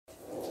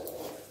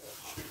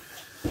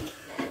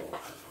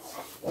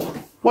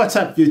What's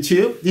up,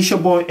 YouTube? This is your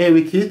boy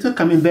Eric here,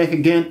 coming back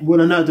again with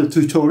another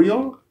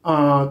tutorial.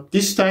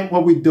 This time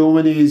what we're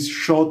doing is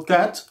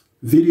Shortcut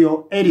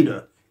Video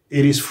Editor.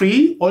 It is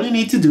free. All you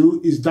need to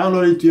do is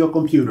download it to your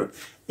computer.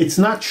 It's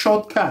not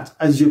Shortcut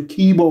as your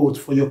keyboard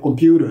for your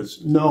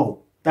computers.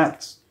 No,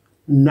 that's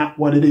not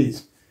what it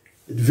is.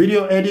 It's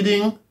video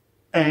editing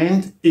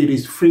and it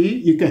is free.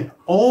 You can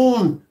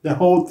own the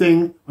whole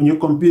thing on your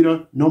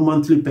computer, no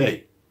monthly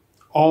pay.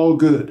 All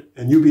good,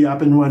 and you'll be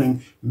up and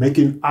running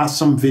making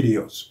awesome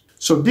videos.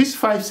 So this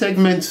 5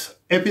 segment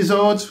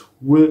episodes,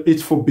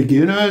 it's for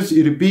beginners.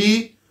 It'll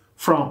be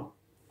from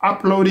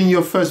uploading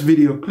your first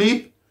video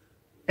clip,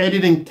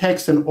 editing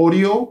text and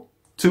audio,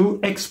 to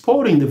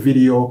exporting the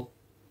video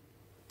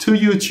to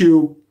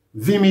YouTube,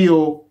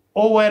 Vimeo,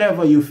 or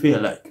wherever you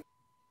feel like.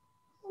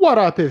 What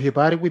up,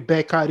 everybody? We're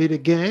back at it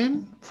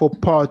again for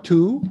part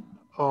 2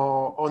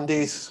 on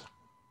this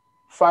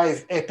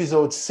 5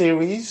 episode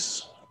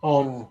series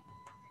on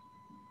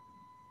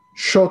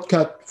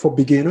Shortcut for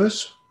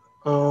beginners.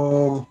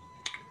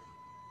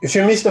 If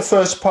you missed the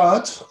first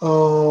part,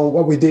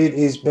 what we did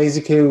is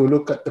basically we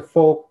look at the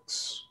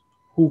folks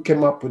who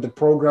came up with the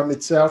program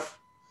itself,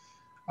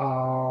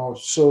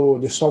 so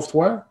the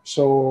software.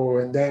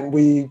 And then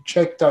we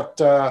checked out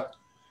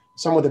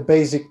some of the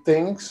basic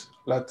things,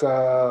 like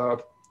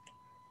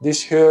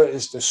this here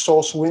is the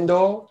source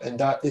window, and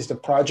that is the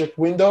project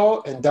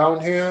window. And down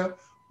here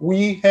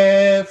we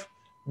have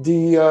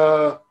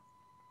the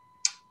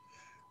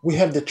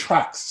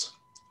tracks.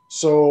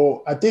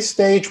 So at this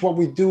stage, what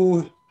we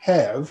do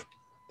have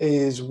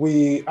is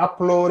we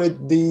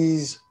uploaded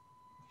these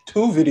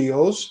 2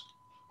 videos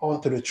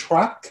onto the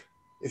track.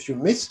 If you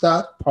missed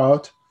that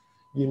part,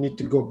 you need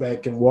to go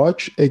back and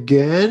watch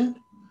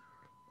again.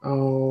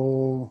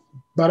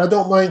 But I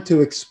don't mind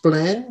to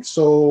explain.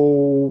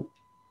 So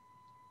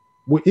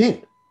we're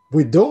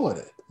doing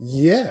it.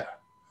 Yeah.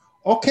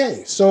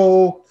 Okay.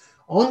 So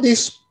on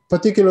this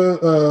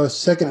particular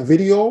second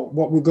video,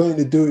 what we're going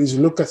to do is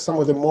look at some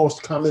of the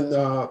most common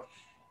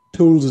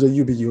tools that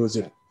you'll be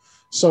using.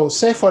 So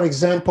say, for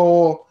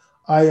example,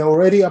 I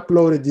already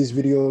uploaded these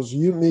videos.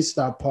 You missed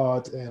that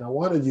part, and I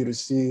wanted you to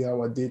see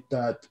how I did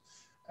that.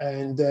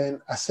 And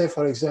then I say,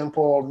 for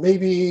example,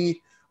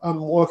 maybe I'm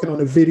working on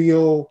a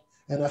video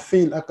and I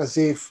feel like as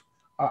if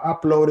I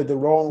uploaded the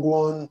wrong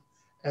one,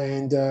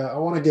 and I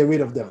want to get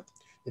rid of them.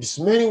 There's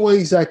many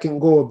ways I can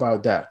go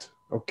about that.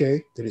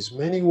 Okay, there is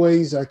many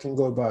ways I can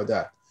go about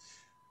that.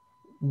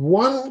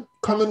 One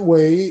common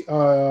way,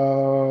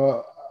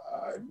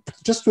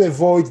 just to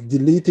avoid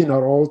deleting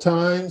at all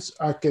times,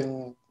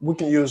 we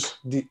can use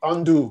the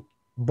undo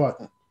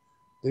button.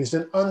 There's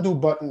an undo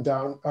button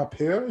down up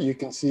here. You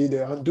can see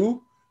the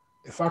undo.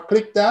 If I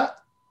click that,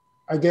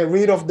 I get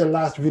rid of the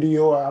last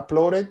video I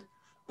uploaded.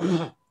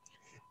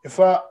 If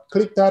I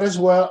click that as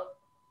well,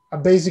 I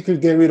basically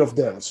get rid of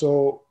them.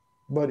 So,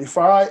 but if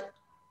I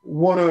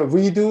want to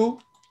redo,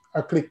 I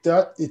click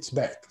that, it's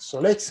back. So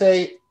let's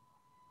say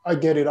I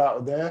get it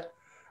out there,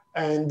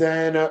 and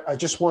then I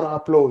just want to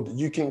upload.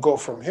 You can go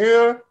from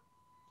here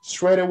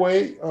straight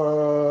away,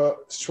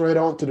 straight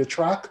onto the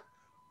track,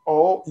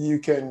 or you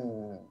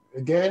can,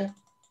 again,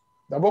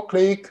 double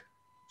click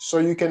so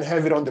you can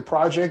have it on the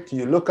project.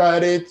 You look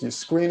at it, you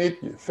screen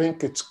it, you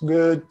think it's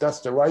good,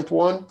 that's the right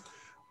one.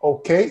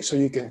 Okay, so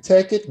you can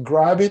take it,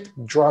 grab it,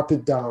 drop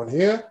it down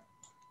here.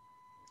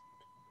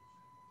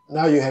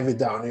 Now you have it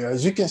down here.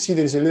 As you can see,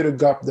 there's a little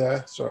gap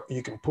there, so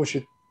you can push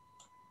it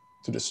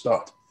to the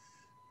start.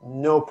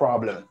 No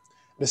problem.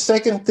 The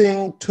second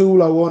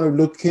tool I want to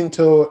look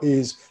into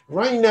is,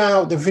 right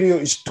now the video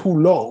is too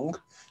long,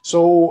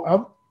 so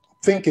I'm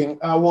thinking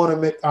I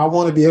want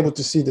to be able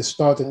to see the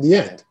start and the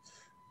end.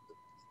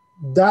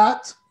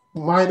 That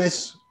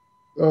minus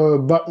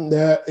button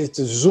there, it's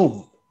a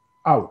zoom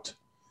out,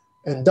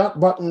 and that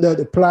button there,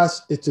 the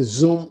plus, it's a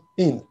zoom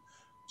in.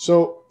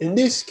 So in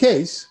this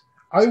case,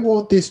 I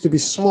want this to be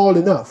small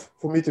enough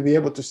for me to be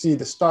able to see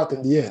the start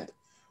and the end.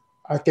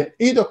 I can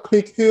either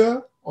click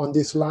here on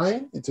this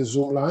line, it's a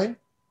zoom line.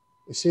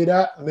 You see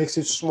that? It makes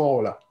it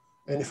smaller.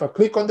 And if I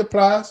click on the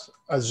plus,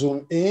 I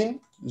zoom in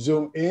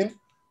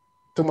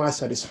to my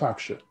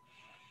satisfaction.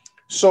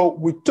 So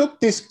we took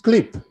this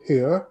clip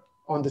here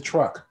on the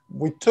track.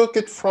 We took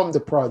it from the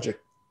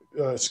project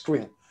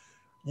screen.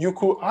 You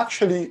could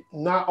actually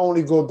not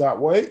only go that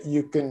way,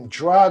 you can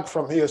drag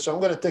from here. So I'm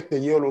going to take the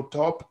yellow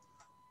top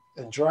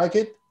and drag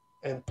it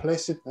and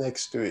place it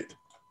next to it.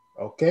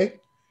 Okay,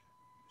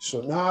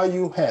 so now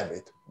you have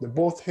it. They're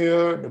both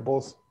here. They're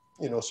both,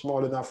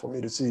 small enough for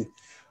me to see.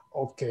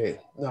 Okay,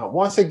 now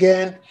once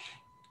again,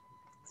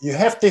 you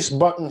have this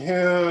button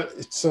here.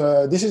 It's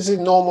this is a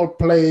normal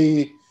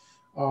play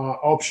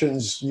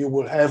options you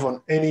will have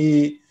on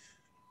any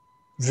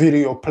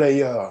video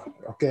player.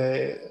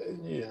 Okay,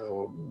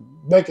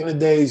 back in the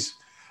days,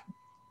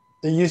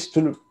 they used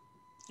to,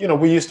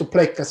 we used to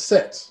play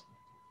cassettes.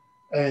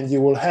 And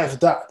you will have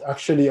that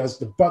actually as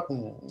the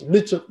button,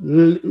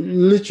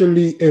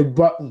 literally a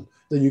button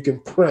that you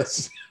can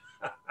press.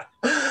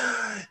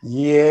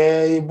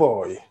 Yeah,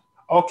 boy.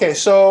 Okay,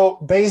 so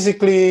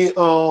basically,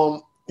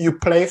 you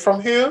play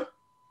from here.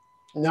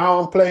 Now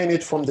I'm playing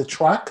it from the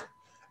track.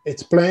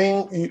 It's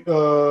playing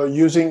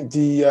using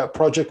the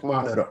project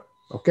monitor,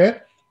 okay?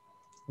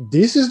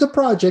 This is the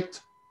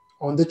project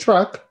on the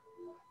track,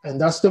 and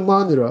that's the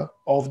monitor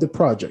of the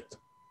project.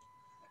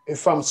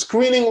 If I'm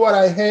screening what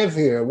I have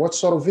here, what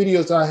sort of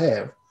videos I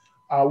have,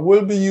 I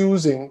will be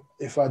using,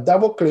 if I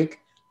double click,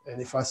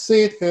 and if I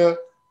see it here,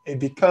 it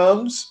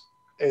becomes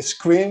a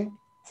screen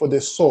for the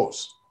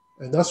source.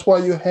 And that's why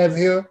you have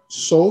here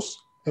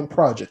source and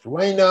project.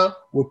 Right now,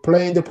 we're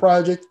playing the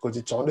project because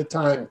it's on the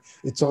time,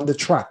 it's on the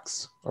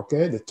tracks,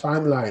 okay? The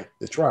timeline,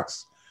 the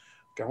tracks.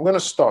 Okay, I'm gonna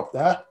stop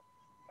that.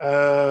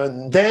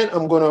 And then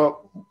I'm gonna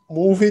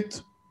move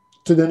it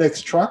to the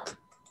next track.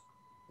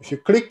 If you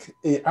click,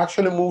 it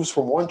actually moves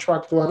from one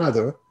track to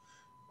another,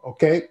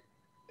 okay?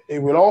 It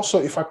will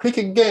also, if I click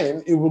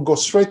again, it will go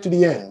straight to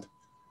the end.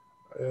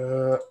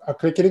 I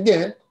click it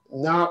again.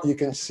 Now you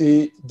can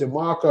see the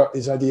marker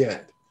is at the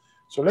end.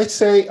 So let's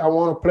say I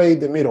want to play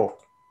the middle.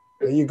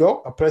 There you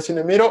go. I press in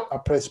the middle. I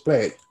press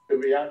play. The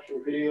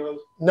reaction videos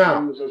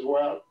now as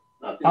well.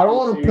 I don't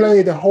want to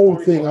play the whole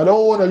thing. I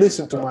don't want to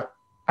listen to my.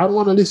 I don't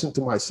want to listen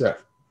to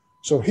myself.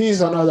 So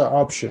here's another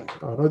option.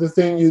 Another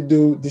thing you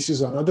do. This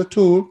is another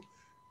tool.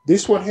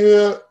 This one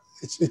here,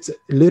 it's a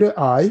little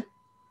eye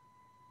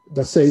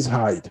that says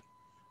hide.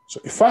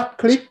 So if I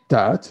click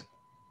that,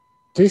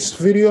 this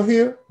video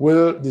here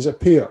will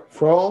disappear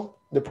from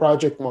the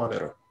project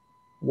monitor.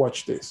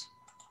 Watch this.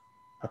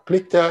 I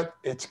click that,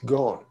 it's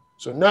gone.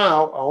 So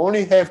now I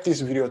only have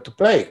this video to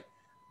play.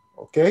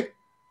 Okay,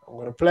 I'm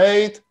gonna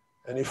play it,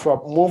 and if I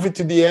move it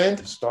to the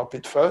end, stop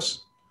it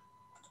first,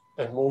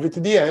 and move it to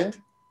the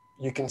end,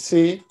 you can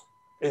see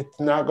it's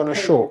not gonna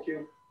show.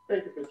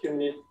 Thank you for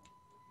tuning in.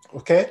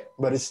 Okay,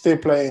 but it's still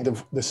playing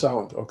the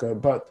sound, okay,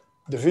 but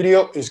the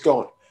video is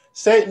gone.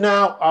 Say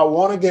now, I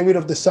want to get rid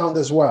of the sound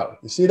as well.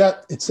 You see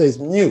that? It says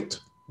mute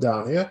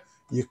down here.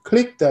 You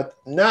click that.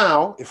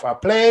 Now, if I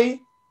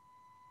play,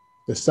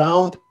 the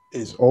sound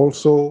is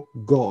also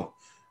gone.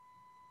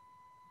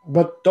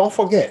 But don't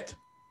forget,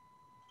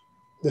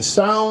 the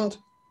sound,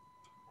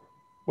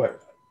 well,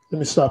 let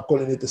me stop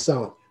calling it the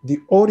sound.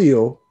 The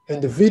audio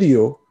and the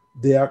video,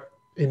 they are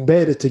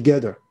embedded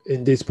together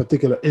in this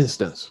particular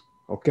instance,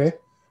 okay?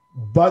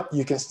 But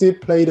you can still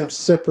play them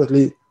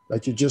separately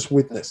like you just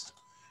witnessed.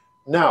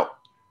 Now,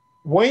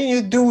 when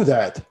you do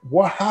that,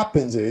 what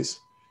happens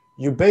is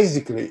you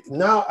basically,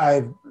 now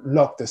I've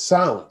locked the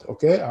sound,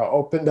 okay? I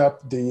opened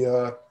up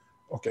the,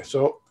 okay,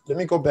 so let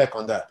me go back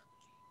on that.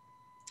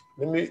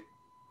 Let me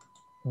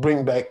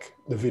bring back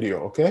the video,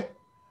 okay?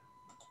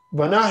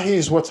 But now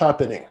here's what's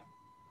happening,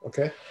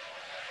 okay?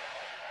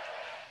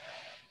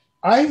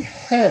 I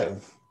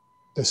have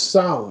the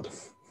sound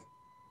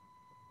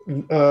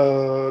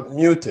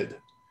muted.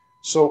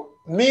 So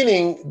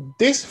meaning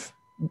this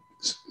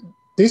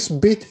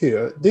bit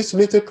here, this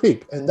little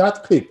clip and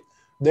that clip,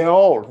 they're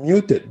all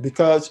muted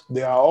because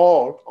they are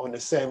all on the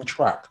same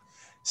track.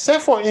 Say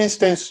for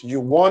instance,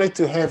 you wanted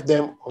to have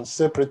them on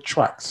separate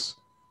tracks.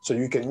 So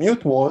you can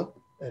mute one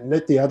and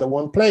let the other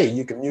one play.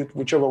 You can mute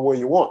whichever way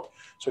you want.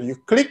 So you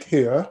click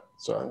here.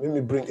 So let me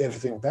bring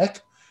everything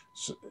back.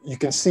 So you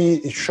can see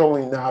it's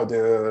showing now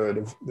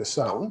the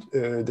sound,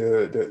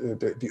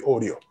 the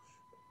audio.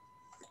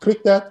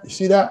 Click that, you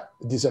see that?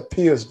 It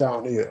disappears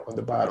down here on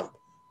the bottom.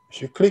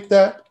 If you click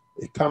that,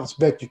 it comes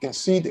back. You can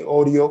see the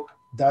audio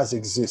does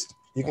exist.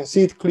 You can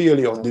see it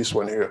clearly on this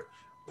one here.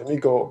 Let me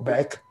go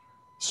back.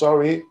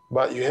 Sorry,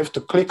 but you have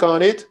to click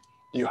on it.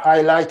 You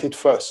highlight it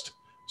first.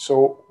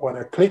 So when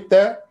I click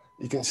there,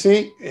 you can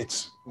see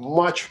it's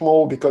much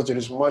more because there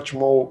is much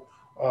more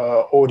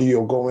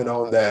audio going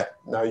on there.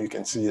 Now you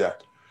can see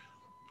that.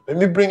 Let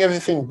me bring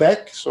everything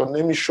back. So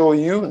let me show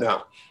you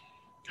now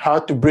how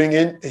to bring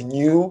in a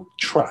new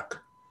track.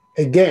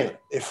 Again,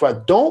 if I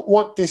don't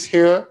want this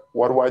here,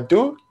 what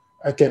do?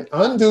 I can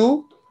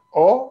undo,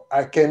 or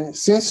I can,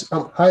 since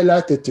I'm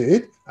highlighted to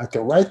it, I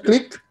can right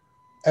click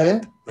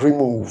and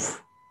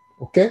remove,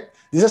 okay?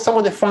 These are some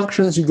of the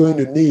functions you're going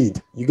to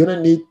need. You're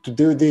gonna need to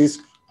do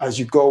this as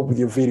you go with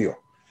your video.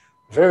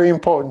 Very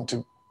important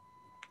to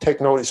take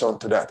notice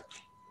onto that.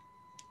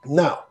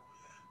 Now,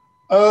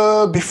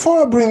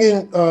 before I bring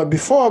in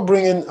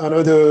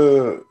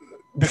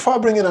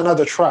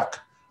another track,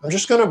 I'm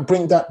just gonna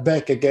bring that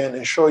back again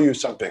and show you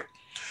something.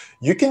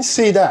 You can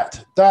see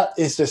that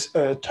is this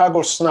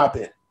toggle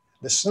snapping.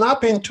 The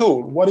snapping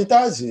tool, what it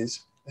does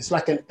is, it's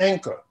like an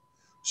anchor.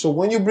 So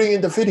when you bring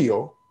in the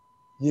video,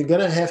 you're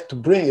gonna have to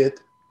bring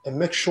it and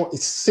make sure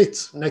it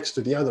sits next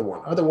to the other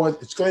one. Otherwise,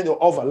 it's going to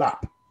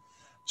overlap.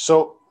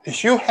 So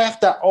if you have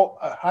that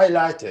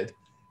highlighted,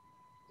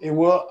 it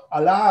will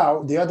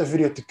allow the other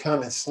video to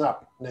come and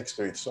snap next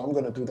to it. So I'm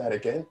gonna do that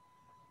again.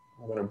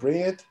 I'm gonna bring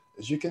it,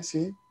 as you can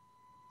see,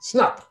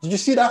 snap. Did you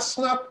see that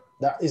snap?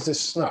 That is the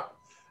snap.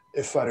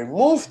 If I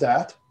remove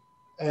that,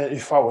 and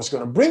if I was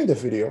gonna bring the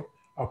video,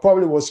 I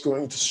probably was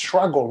going to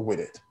struggle with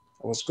it.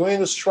 I was going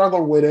to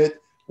struggle with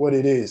it, what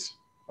it is,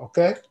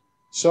 okay?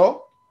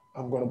 So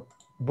I'm gonna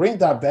bring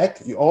that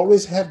back. You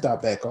always have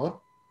that back on.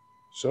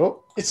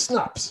 So it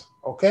snaps,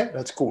 Okay,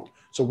 that's cool.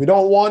 So we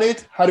don't want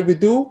it. How do we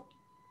do?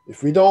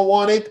 If we don't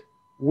want it,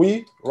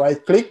 we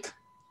right click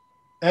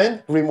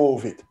and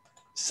remove it.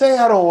 Say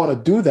I don't want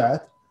to do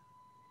that.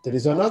 There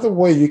is another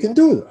way you can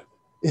do that.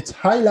 It's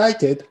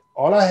highlighted.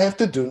 All I have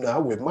to do now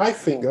with my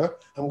finger,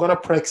 I'm going to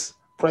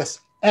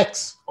press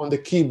X on the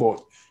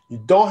keyboard. You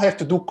don't have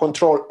to do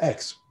Control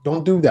X.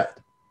 Don't do that.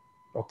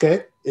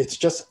 Okay? It's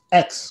just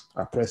X.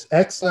 I press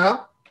X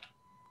now.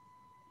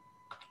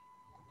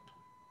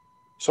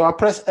 So I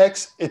press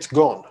X, it's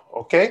gone.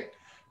 Okay?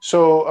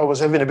 So I was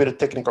having a bit of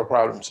technical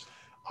problems.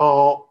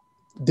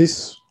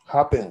 This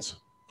happens.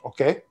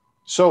 Okay?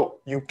 So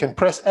you can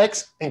press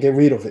X and get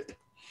rid of it.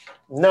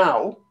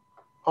 Now,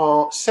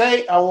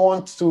 say I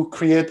want to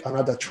create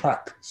another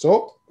track.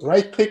 So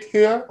right click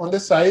here on the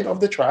side of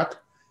the track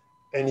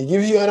and it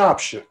gives you an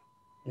option.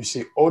 You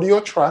see audio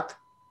track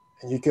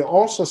and you can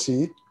also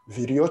see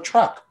video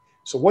track.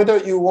 So whether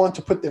you want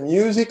to put the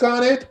music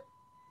on it,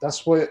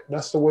 that's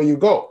the way you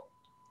go.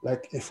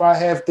 Like if I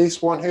have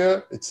this one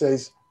here, it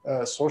says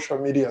social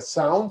media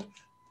sound.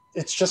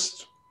 It's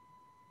just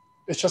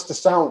a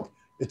sound.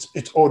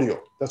 It's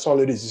audio. That's all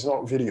it is. It's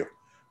not video.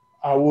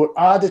 I would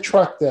add a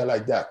track there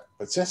like that.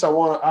 But since I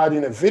want to add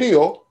in a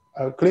video,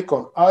 I'll click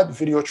on Add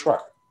Video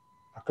Track.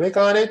 I click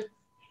on it.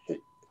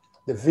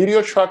 The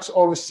video tracks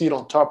always sit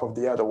on top of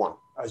the other one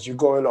as you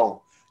go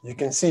along. You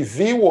can see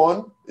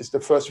V1 is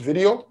the first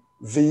video.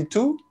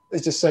 V2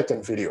 is the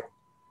second video.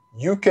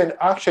 You can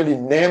actually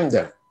name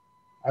them.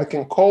 I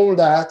can call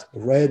that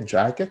Red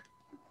Jacket.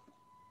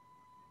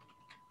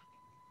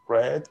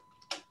 Red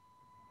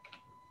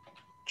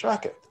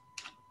Jacket.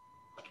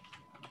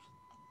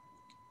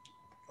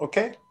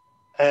 Okay?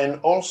 And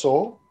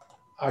also,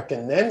 I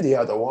can name the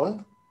other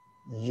one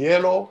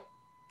Yellow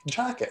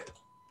Jacket.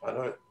 I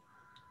know it.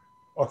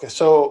 Okay,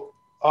 so,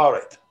 all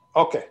right.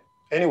 Okay,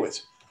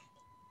 anyways,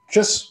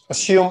 just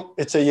assume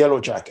it's a yellow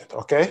jacket,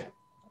 okay?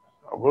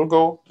 I will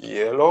go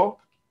Yellow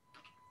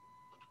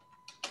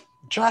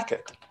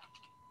Jacket.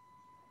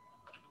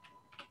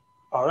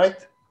 All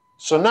right,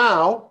 so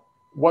now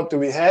what do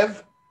we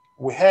have?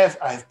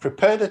 I've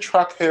prepared a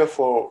track here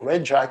for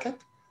Red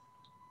Jacket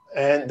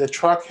and the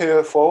track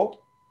here for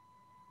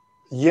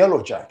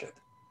Yellow Jacket.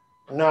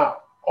 Now,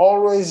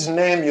 always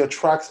name your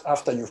tracks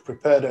after you've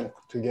prepared them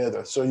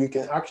together so you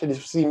can actually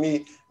see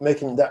me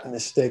making that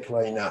mistake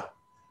right now.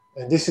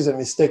 And this is a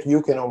mistake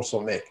you can also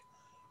make.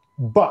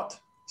 But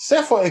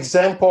say, for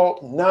example,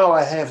 now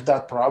I have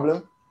that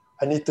problem.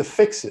 I need to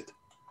fix it.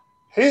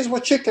 Here's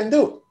what you can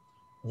do.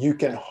 You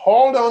can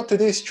hold on to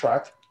this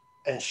track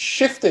and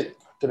shift it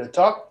to the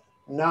top.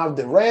 Now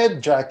the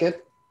Red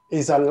Jacket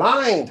is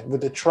aligned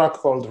with the track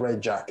called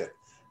Red Jacket.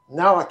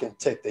 Now I can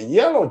take the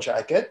Yellow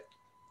Jacket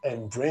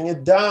and bring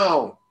it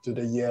down to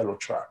the yellow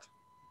track.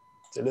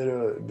 It's a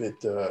little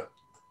bit,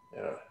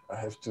 I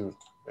have to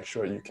make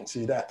sure you can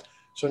see that.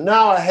 So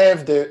now I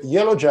have the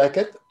Yellow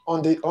Jacket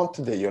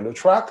onto the yellow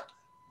track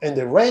and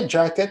the Red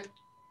Jacket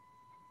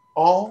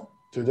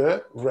onto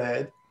the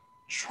Red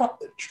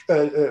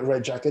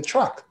Jacket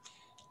track.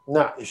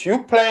 Now, if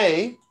you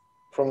play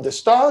from the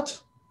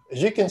start,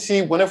 as you can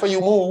see, whenever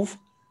you move,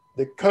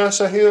 the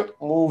cursor here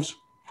moves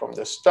from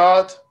the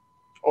start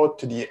or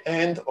to the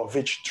end of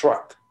each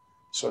track.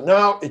 So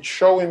now it's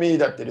showing me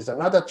that there is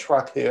another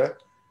track here.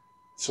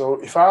 So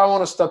if I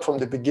want to start from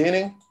the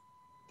beginning,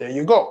 there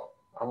you go.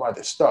 I'm at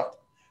the start.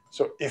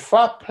 So if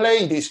I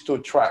play these two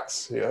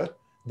tracks here,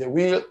 they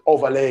will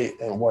overlay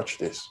and watch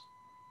this.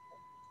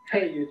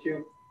 Hey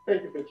YouTube,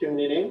 thank you for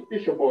tuning in.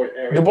 It's your boy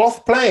Eric. They're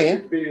both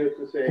playing,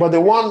 but the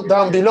one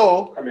down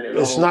below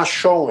is not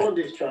showing. On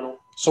this channel.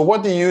 So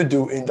what do you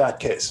do in that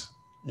case?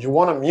 You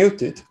want to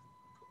mute it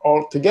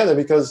altogether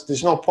because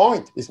there's no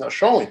point. It's not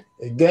showing.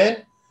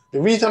 Again, the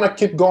reason I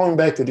keep going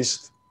back to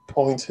this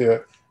point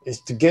here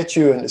is to get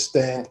you to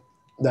understand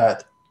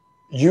that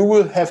you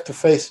will have to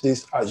face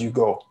this as you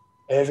go,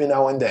 every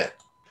now and then.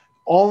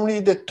 Only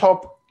the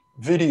top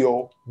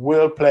video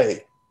will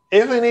play.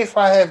 Even if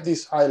I have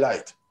this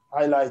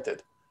highlighted,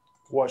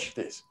 watch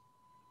this.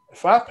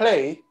 If I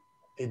play,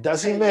 it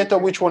doesn't matter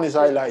which one is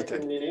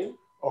highlighted.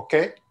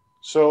 Okay?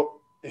 So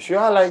if you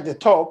highlight the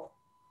top,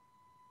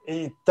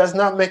 it does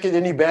not make it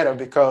any better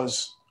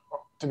because,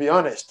 to be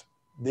honest,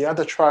 the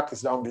other track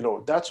is down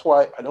below. That's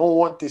why I don't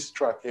want this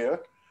track here.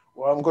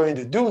 What I'm going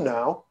to do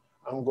now,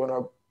 I'm going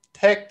to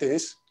take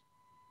this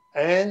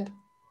and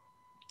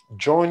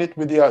join it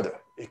with the other.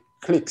 It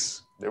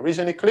clicks. The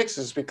reason it clicks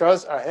is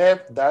because I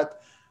have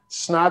that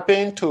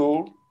snapping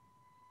tool,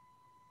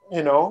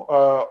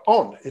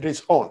 on. It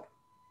is on.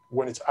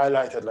 When it's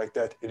highlighted like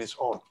that, it is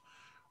on.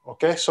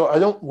 Okay, so I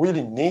don't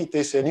really need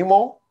this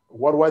anymore.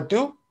 What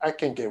do? I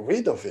can get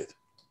rid of it.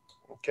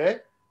 Okay,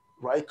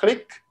 right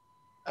click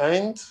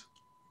and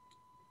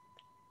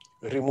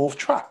remove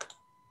track.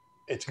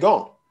 It's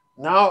gone.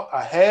 Now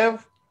I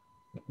have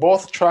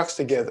both tracks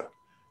together.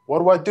 What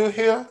do I do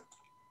here?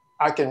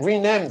 I can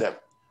rename them.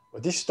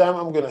 But this time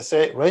I'm going to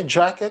say Red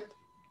Jacket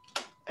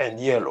and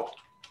Yellow.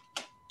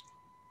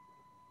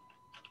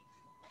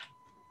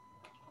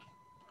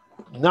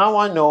 Now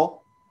I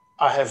know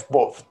I have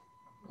both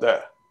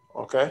there.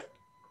 Okay?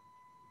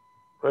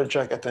 red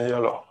jacket and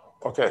yellow.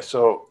 Okay,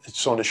 so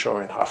it's only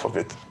showing half of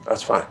it.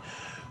 That's fine.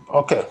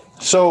 Okay,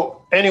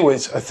 so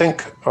anyways, I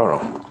think, oh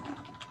no.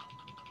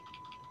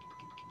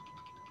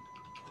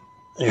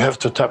 You have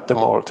to tap them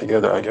all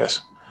together, I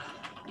guess.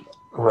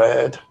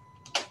 Red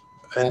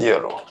and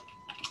yellow.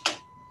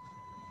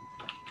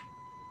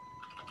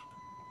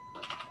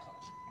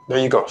 There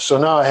you go. So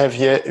now I have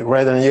here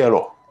red and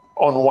yellow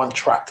on one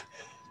track.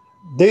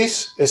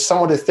 This is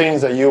some of the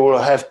things that you will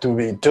have to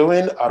be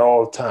doing at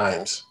all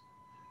times.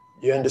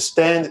 You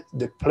understand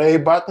the play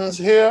buttons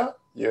here.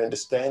 You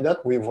understand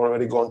that. We've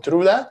already gone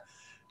through that.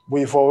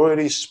 We've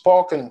already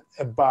spoken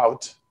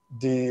about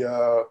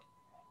the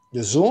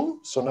zoom.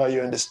 So now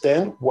you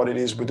understand what it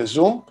is with the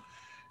zoom.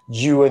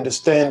 You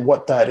understand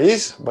what that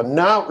is. But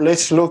now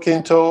let's look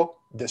into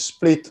the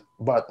split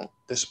button.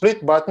 The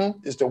split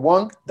button is the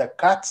one that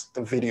cuts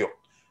the video.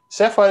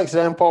 Say, for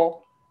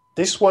example,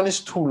 this one is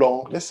too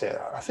long. Let's say,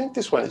 I think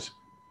this one is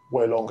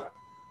way longer.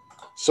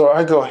 So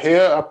I go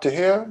here, up to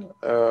here,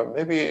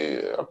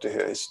 maybe up to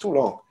here. It's too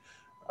long.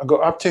 I go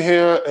up to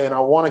here and I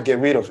want to get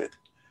rid of it.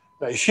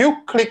 Now, if you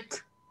click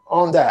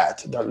on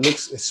that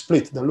looks a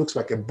split, that looks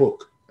like a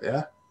book,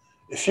 yeah?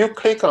 If you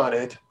click on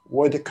it,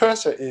 where the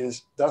cursor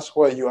is, that's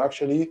where you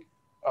actually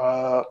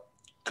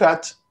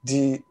cut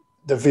the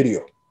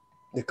video,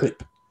 the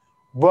clip.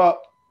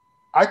 But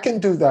I can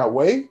do that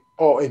way,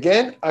 or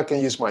again, I can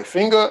use my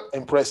finger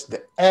and press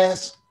the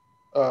S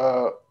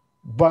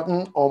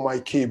button on my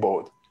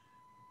keyboard.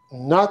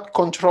 Not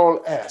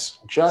Control S,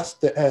 just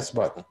the S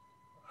button.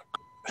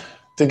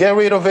 To get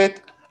rid of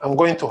it, I'm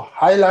going to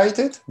highlight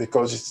it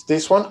because it's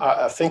this one.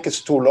 I think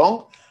it's too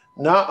long.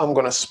 Now I'm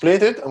going to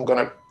split it. I'm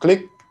going to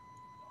click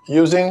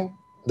using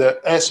the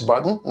S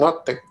button,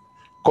 not the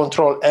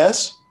Control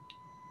S,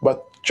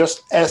 but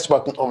just S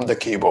button on the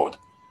keyboard.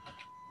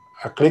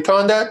 I click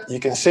on that. You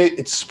can see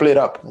it's split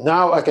up.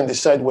 Now I can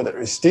decide whether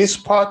it's this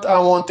part I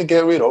want to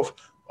get rid of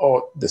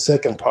or the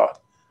second part.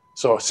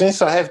 So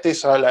since I have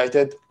this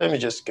highlighted, let me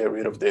just get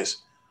rid of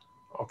this.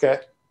 Okay.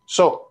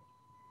 So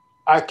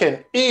I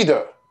can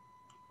either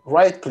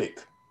right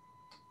click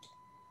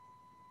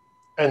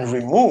and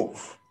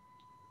remove,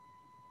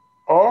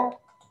 or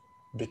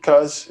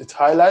because it's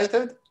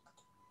highlighted,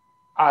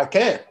 I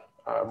can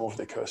move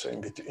the cursor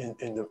in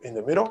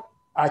the middle.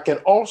 I can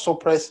also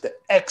press the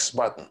X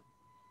button,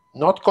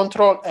 not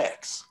Control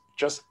X,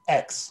 just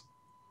X.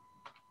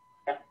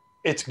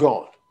 It's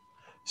gone.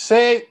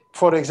 Say,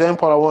 for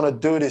example, I want to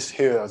do this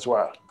here as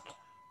well.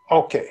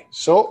 Okay,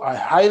 so I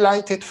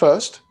highlight it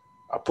first.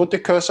 I put the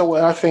cursor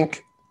where I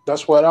think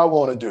that's where I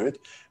want to do it.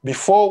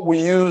 Before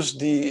we use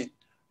the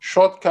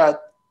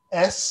shortcut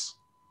S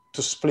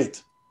to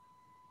split.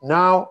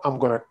 Now I'm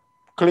going to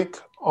click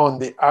on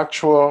the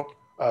actual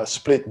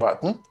split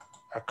button.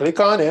 I click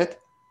on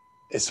it,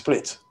 it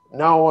splits.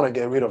 Now I want to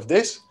get rid of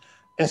this.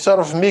 Instead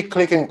of me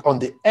clicking on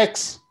the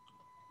X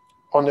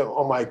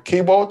on my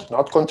keyboard,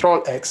 not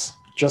Control X,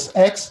 just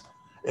X,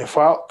 if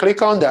I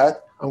click on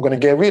that, I'm going to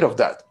get rid of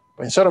that.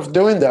 But instead of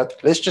doing that,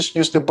 let's just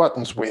use the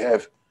buttons we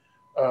have.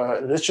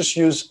 Let's just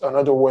use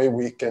another way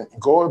we can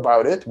go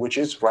about it, which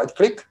is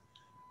right-click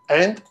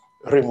and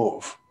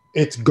remove.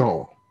 It's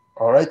gone.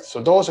 All right,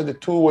 so those are the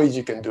two ways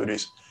you can do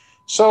this.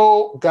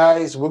 So,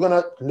 guys, we're going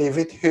to leave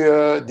it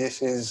here.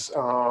 This is,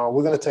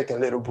 we're going to take a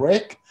little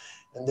break.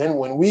 And then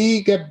when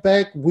we get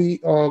back, we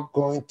are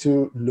going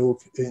to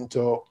look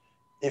into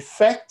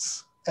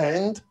effects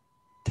and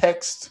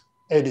text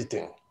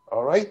editing.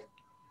 All right.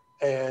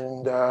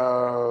 And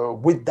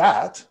with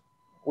that,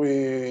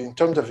 in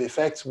terms of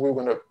effects, we're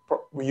going to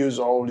use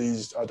all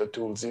these other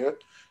tools here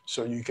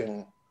so you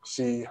can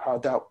see how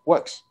that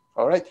works.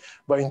 All right.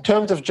 But in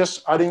terms of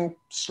just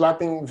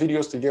slapping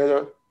videos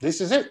together, this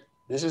is it.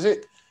 This is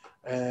it.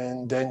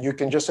 And then you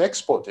can just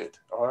export it.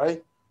 All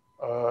right.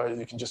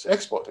 You can just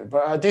export it.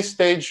 But at this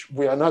stage,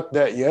 we are not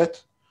there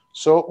yet.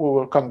 So we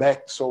will come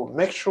back. So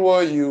make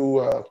sure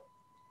you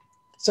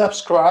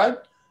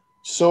subscribe.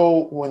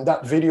 So when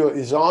that video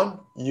is on,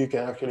 you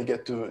can actually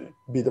get to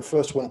be the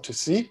first one to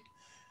see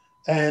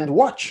and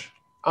watch.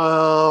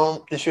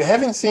 If you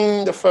haven't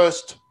seen the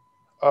first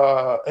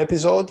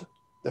episode,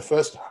 the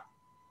first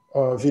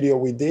video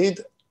we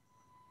did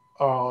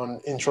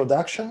on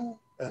introduction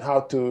and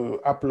how to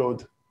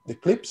upload the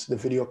clips, the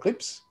video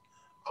clips,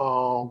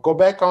 go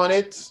back on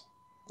it.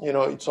 You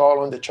know, it's all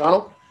on the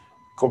channel.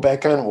 Go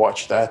back and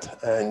watch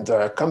that and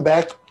come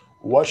back,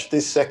 watch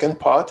this second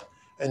part,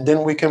 and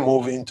then we can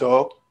move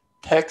into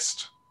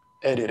text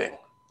editing.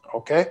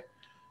 Okay?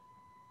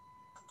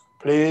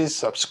 Please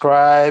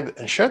subscribe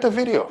and share the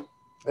video.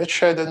 Let's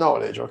share the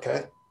knowledge,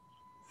 okay?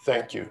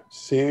 Thank you.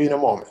 See you in a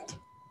moment.